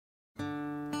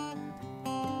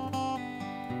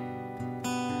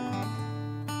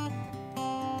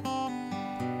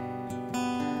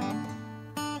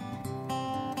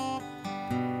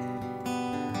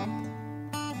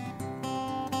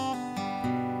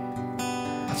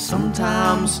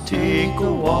sometimes take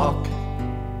a walk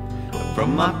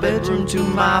from my bedroom to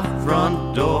my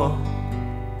front door,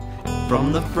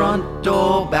 from the front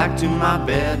door back to my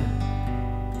bed.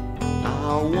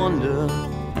 I wonder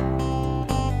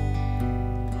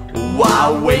why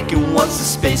I wake and what's the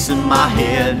space in my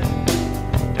head,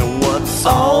 and what's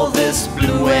all this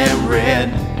blue and red.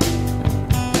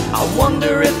 I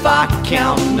wonder if I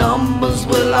count numbers,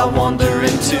 will I wander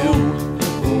into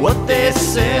what they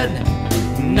said?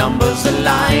 Numbers are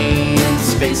lying,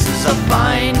 spaces are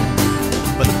fine,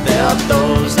 but there are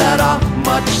those that are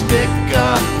much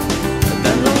thicker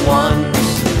than the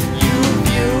ones you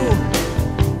view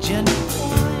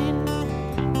genuine.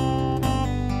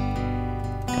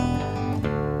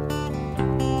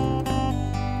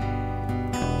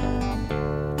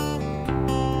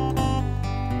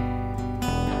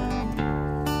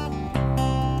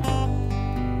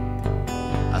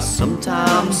 I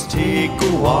sometimes take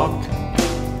a walk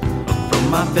from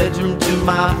my bedroom to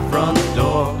my front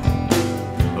door,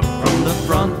 from the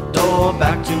front door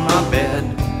back to my bed.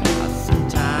 I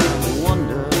sometimes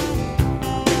wonder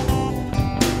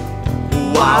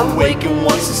why I wake and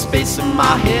what's the space in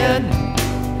my head,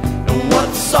 and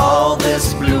what's all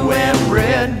this blue and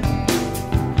red.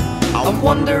 I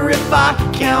wonder if I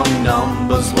count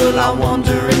numbers, will I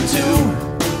wander into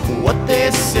what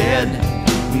they said?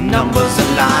 Numbers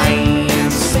are lying,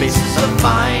 spaces are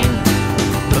fine,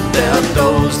 but there are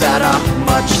those that are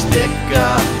much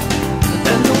thicker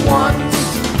than the ones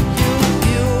you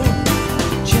view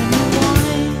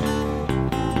genuine.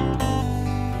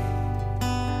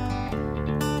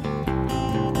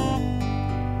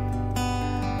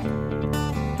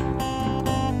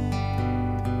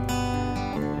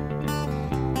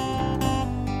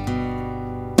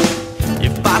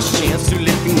 If I chance to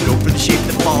lift and go for the shape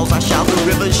that falls, I shout the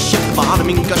rivers, shift the bottom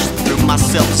and gush through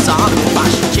myself sodom. If I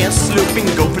should chance to sloop and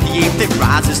go for the ape that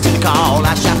rises to the call,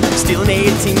 I shout steal an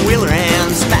 18-wheeler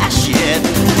and smash it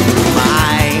through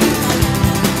my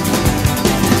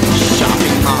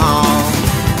shopping mall.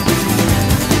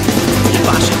 If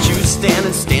I should choose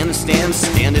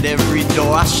stand at every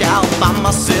door, I shall find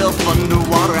myself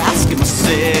underwater, asking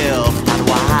myself, how do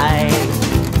I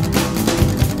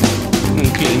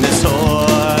clean this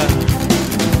whore?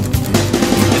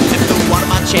 And if the water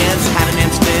by chance had an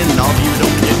instant, all of you'd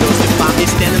open your doors to find me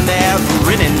standing there,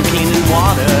 grinning, cleaning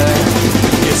water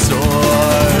with your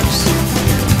sores,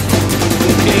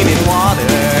 cleaning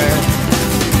water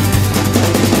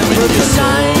with your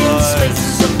sores.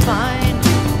 Spaces are fine,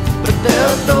 but there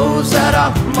are those that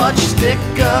are much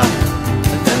thicker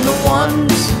than the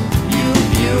ones you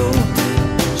view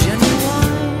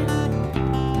genuine.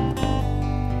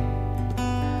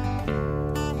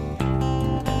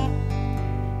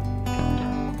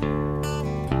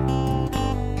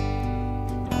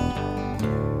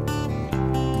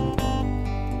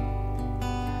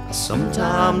 I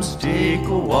sometimes take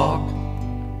a walk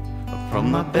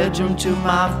from my bedroom to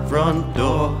my front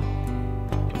door,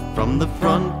 from the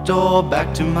front door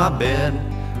back to my bed.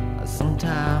 I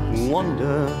sometimes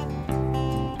wonder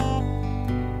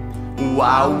why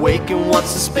I wake and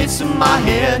what's the space in my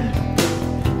head,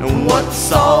 and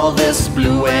what's all this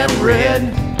blue and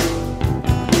red.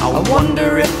 I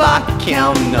wonder if I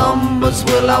count numbers,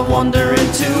 will I wander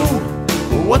into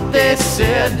what they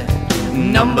said?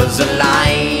 Numbers are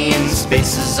lying,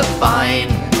 spaces are fine,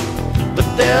 but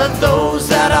there are those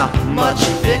that are much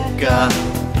thicker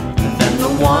than the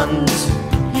ones